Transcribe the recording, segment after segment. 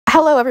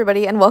Hello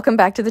everybody and welcome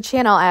back to the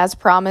channel. As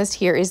promised,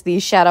 here is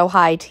the Shadow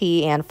High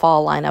Tea and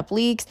Fall lineup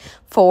leaks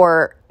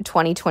for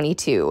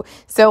 2022.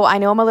 So I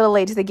know I'm a little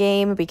late to the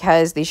game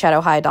because the Shadow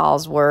High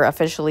dolls were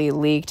officially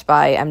leaked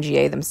by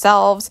MGA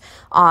themselves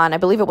on, I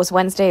believe it was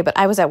Wednesday, but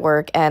I was at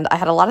work and I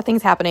had a lot of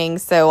things happening.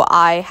 So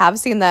I have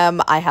seen them,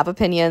 I have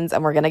opinions,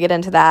 and we're going to get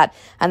into that.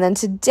 And then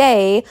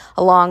today,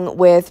 along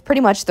with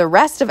pretty much the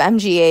rest of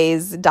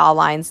MGA's doll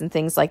lines and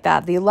things like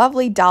that, the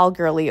lovely Doll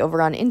Girly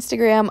over on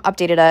Instagram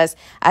updated us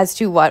as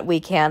to what we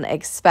can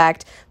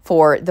expect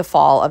for the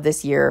fall of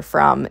this year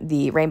from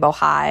the Rainbow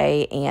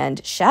High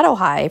and Shadow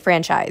High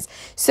franchise.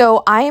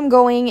 So I am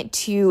going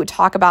to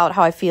talk about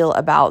how I feel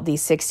about the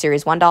 6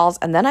 Series 1 dolls,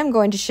 and then I'm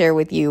going to share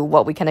with you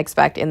what we can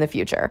expect in the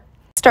future.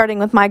 Starting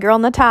with my girl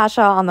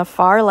Natasha on the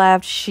far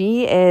left,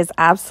 she is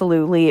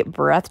absolutely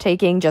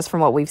breathtaking just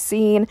from what we've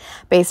seen.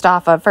 Based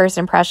off of first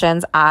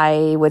impressions,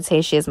 I would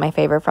say she is my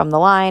favorite from the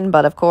line,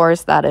 but of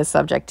course that is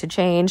subject to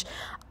change.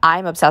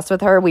 I'm obsessed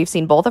with her. We've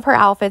seen both of her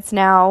outfits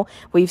now.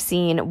 We've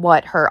seen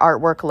what her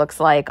artwork looks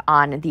like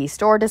on the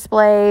store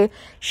display.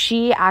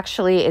 She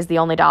actually is the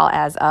only doll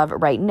as of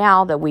right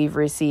now that we've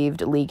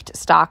received leaked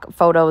stock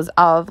photos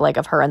of, like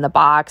of her in the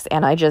box.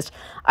 And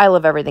I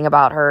love everything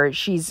about her.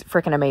 She's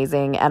freaking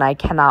amazing and I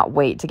cannot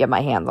wait to get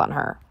my hands on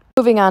her.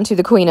 Moving on to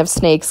the Queen of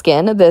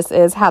Snakeskin, this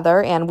is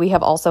Heather, and we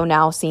have also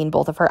now seen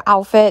both of her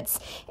outfits,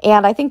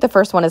 and I think the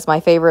first one is my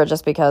favorite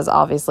just because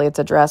obviously it's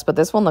a dress, but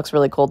this one looks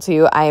really cool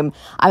too. I'm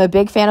a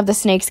big fan of the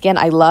snakeskin.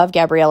 I love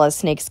Gabriella's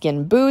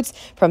snakeskin boots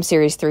from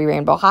Series 3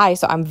 Rainbow High,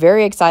 so I'm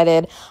very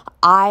excited.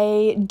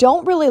 I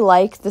don't really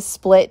like the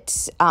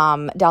split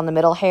down the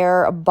middle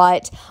hair,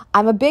 but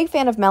I'm a big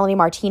fan of Melanie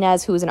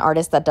Martinez, who is an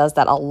artist that does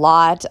that a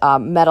lot.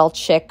 Metal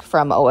Chick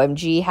from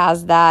OMG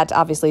has that.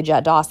 Obviously,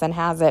 Jet Dawson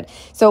has it.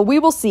 So we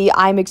will see.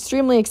 I'm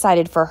extremely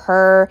excited for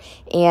her,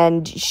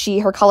 and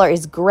her color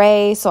is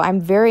gray, so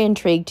I'm very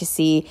intrigued to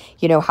see,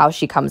 how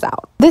she comes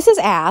out. This is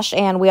Ash,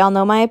 and we all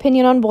know my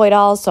opinion on boy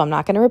dolls, so I'm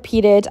not going to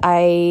repeat it.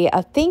 I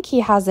think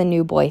he has a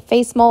new boy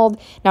face mold.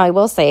 Now, I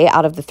will say,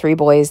 out of the 3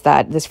 boys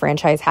that this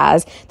franchise has,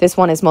 this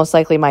one is most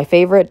likely my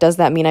favorite. Does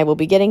that mean I will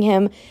be getting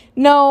him?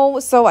 No,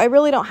 so I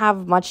really don't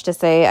have much to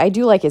say. I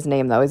do like his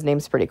name, though. His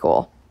name's pretty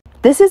cool.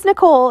 This is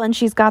Nicole, and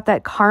she's got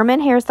that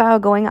Carmen hairstyle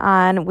going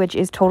on, which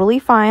is totally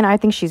fine. I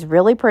think she's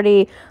really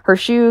pretty. Her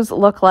shoes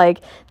look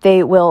like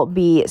they will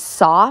be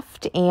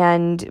soft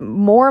and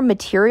more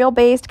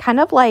material-based,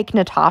 kind of like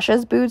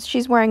Natasha's boots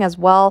she's wearing as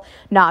well,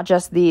 not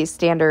just the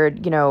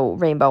standard,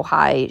 Rainbow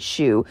High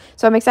shoe.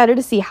 So I'm excited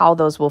to see how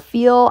those will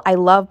feel. I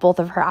love both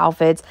of her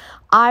outfits.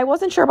 I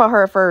wasn't sure about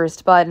her at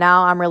first, but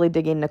now I'm really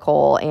digging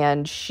Nicole,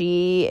 and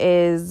she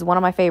is one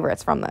of my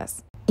favorites from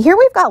this. Here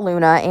we've got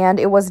Luna, and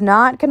it was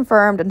not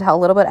confirmed until a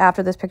little bit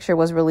after this picture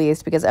was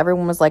released because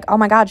everyone was like, oh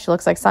my god, she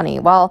looks like Sunny.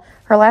 Well,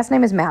 her last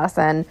name is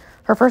Madison.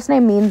 Her first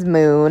name means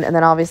moon, and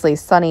then obviously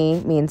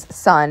Sunny means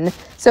sun.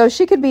 So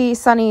she could be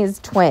Sunny's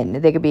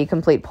twin. They could be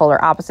complete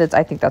polar opposites.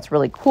 I think that's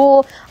really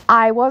cool.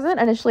 I wasn't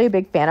initially a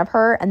big fan of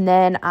her, and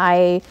then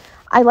I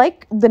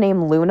like the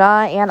name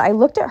Luna, and I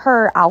looked at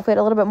her outfit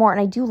a little bit more, and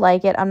I do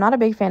like it. I'm not a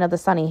big fan of the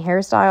Sunny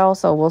hairstyle,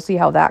 so we'll see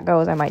how that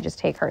goes. I might just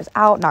take hers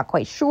out, not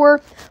quite sure.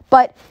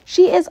 But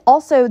she is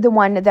also the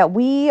one that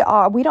we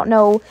don't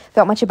know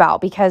that much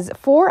about because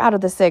 4 out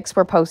of the 6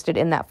 were posted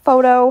in that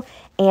photo.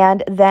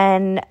 And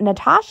then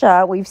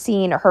Natasha, we've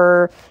seen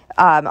her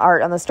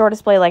art on the store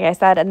display, like I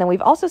said, and then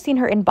we've also seen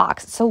her in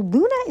box. So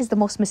Luna is the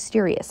most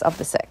mysterious of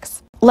the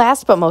 6.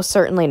 Last but most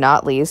certainly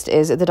not least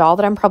is the doll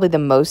that I'm probably the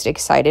most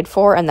excited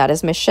for, and that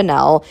is Miss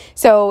Chanel.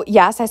 So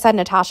yes, I said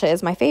Natasha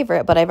is my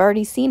favorite, but I've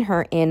already seen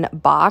her in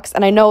box,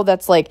 and I know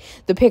that's like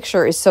the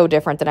picture is so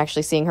different than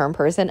actually seeing her in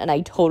person, and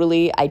I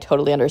totally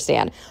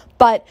understand.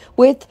 But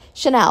with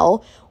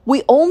Chanel,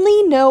 we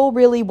only know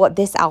really what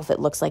this outfit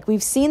looks like.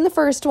 We've seen the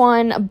first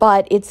one,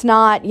 but it's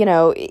not,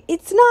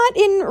 it's not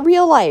in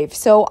real life.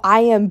 So I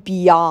am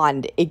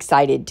beyond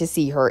excited to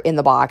see her in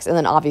the box and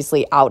then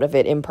obviously out of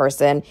it in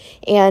person.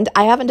 And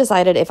I haven't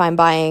decided if I'm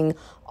buying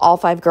all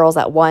 5 girls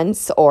at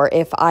once or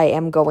if I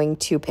am going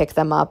to pick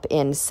them up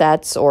in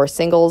sets or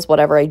singles,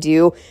 whatever I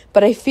do.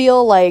 But I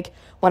feel like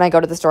when I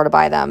go to the store to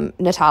buy them,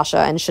 Natasha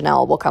and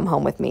Chanel will come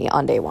home with me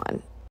on day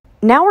 1.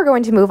 Now we're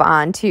going to move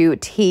on to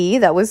tea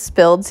that was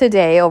spilled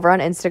today over on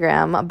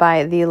Instagram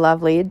by the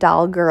lovely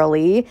Doll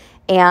Girly,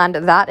 and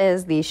that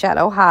is the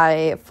Shadow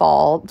High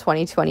Fall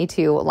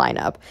 2022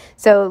 lineup.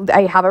 So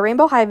I have a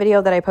Rainbow High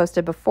video that I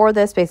posted before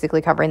this,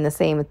 basically covering the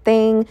same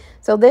thing.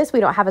 So we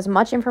don't have as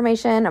much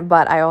information,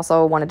 but I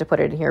also wanted to put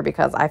it in here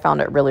because I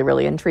found it really,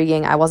 really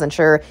intriguing. I wasn't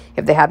sure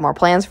if they had more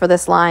plans for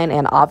this line,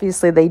 and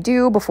obviously they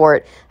do before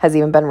it has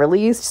even been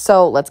released.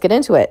 So let's get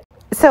into it.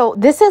 So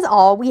this is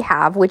all we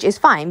have, which is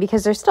fine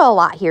because there's still a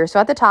lot here. So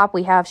at the top,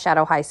 we have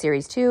Shadow High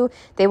Series 2.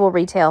 They will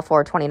retail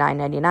for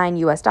 $29.99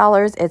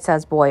 US. It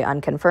says boy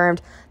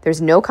unconfirmed.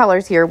 There's no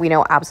colors here. We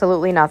know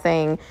absolutely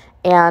nothing.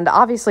 And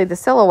obviously the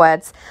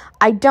silhouettes,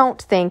 I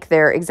don't think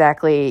they're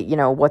exactly, you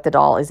know, what the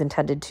doll is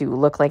intended to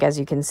look like. As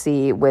you can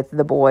see with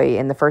the boy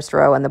in the first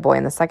row and the boy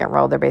in the second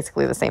row, they're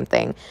basically the same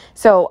thing.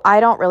 So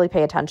I don't really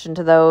pay attention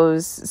to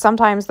those.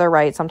 Sometimes they're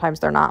right, sometimes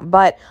they're not.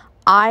 But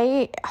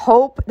I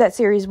hope that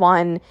Series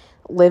 1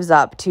 lives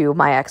up to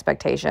my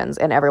expectations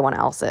and everyone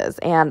else's.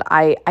 And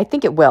I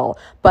think it will.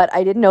 But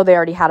I didn't know they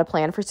already had a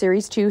plan for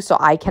Series 2, so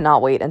I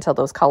cannot wait until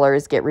those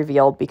colors get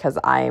revealed because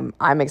I'm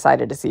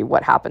excited to see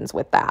what happens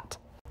with that.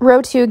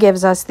 Row 2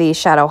 gives us the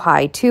Shadow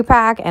High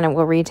 2-pack, and it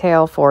will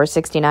retail for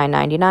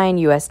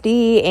 $69.99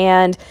 USD,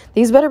 and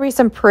these better be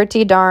some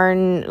pretty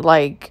darn,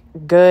 like,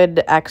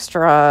 good,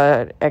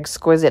 extra,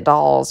 exquisite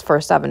dolls for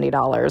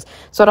 $70.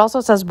 So it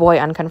also says boy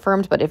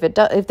unconfirmed, but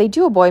if they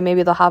do a boy,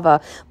 maybe they'll have a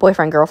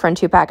boyfriend-girlfriend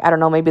 2-pack. I don't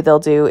know, maybe they'll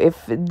do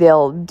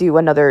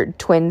another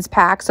twins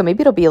pack, so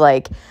maybe it'll be,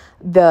 like,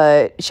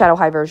 the Shadow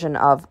High version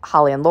of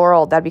Holly and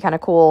Laurel. That'd be kind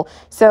of cool.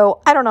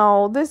 So I don't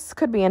know, this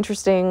could be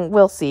interesting.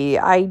 We'll see.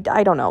 I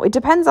don't know, it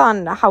depends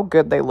on how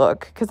good they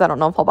look, because I don't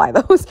know if I'll buy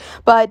those.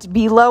 But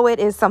below it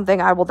is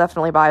something I will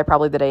definitely buy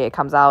probably the day it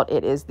comes out.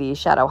 It is the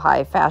Shadow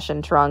High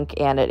fashion trunk,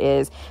 and it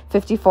is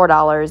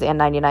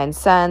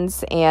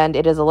 $54.99, and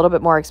it is a little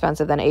bit more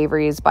expensive than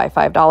Avery's by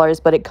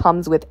 $5, but it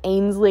comes with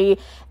Ainsley.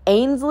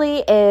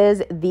 Ainsley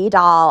is the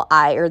doll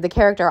the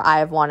character I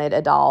have wanted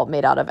a doll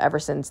made out of ever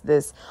since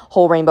this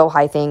whole Rainbow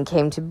High thing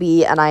came to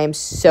be, and I am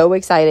so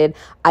excited.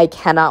 I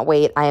cannot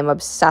wait. I am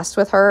obsessed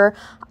with her.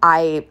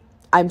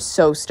 I'm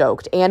so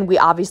stoked. And we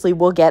obviously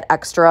will get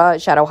extra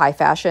Shadow High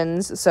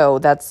fashions, so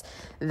that's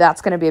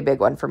going to be a big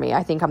one for me.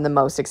 I think I'm the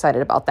most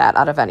excited about that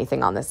out of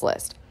anything on this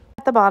list.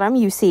 At the bottom,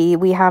 you see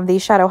we have the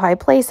Shadow High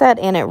playset,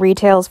 and it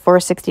retails for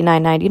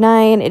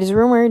 $69.99. It is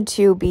rumored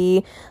to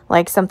be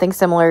like something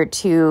similar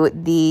to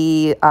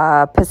the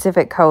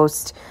Pacific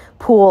Coast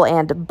pool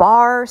and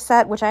bar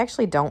set, which I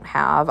actually don't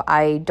have.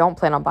 I don't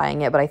plan on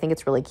buying it, but I think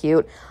it's really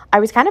cute. I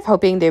was kind of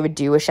hoping they would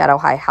do a Shadow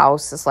High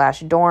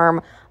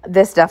house/dorm.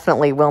 This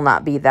definitely will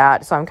not be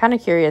that, so I'm kind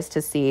of curious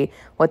to see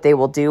what they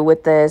will do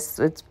with this.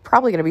 It's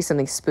probably going to be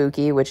something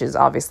spooky, which is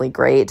obviously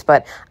great,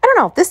 but I don't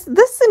know. This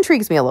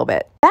intrigues me a little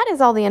bit. That is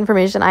all the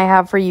information I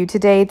have for you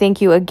today. Thank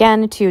you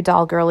again to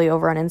Doll Girly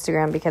over on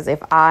Instagram, because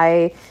if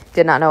I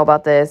did not know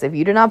about this, if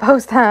you did not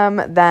post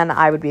them, then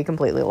I would be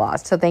completely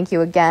lost. So thank you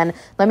again.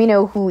 Let me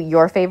know who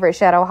your favorite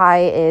Shadow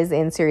High is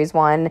in Series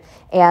 1,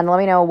 and let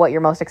me know what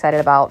you're most excited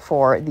about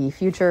for the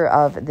future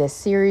of this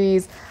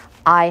series.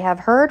 I have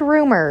heard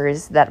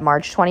rumors that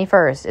March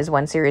 21st is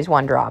when Series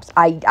 1 drops.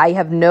 I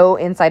have no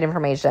inside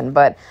information,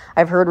 but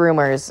I've heard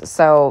rumors,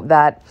 so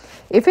that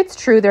if it's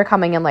true, they're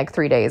coming in like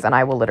 3 days, and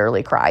I will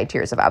literally cry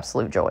tears of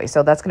absolute joy.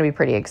 So that's going to be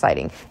pretty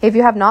exciting. If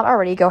you have not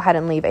already, go ahead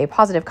and leave a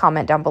positive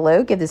comment down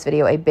below. Give this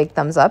video a big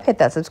thumbs up. Hit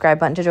that subscribe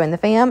button to join the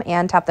fam,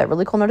 and tap that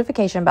really cool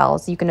notification bell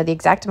so you can know the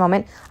exact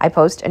moment I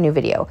post a new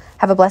video.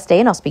 Have a blessed day,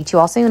 and I'll speak to you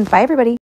all soon. Bye, everybody.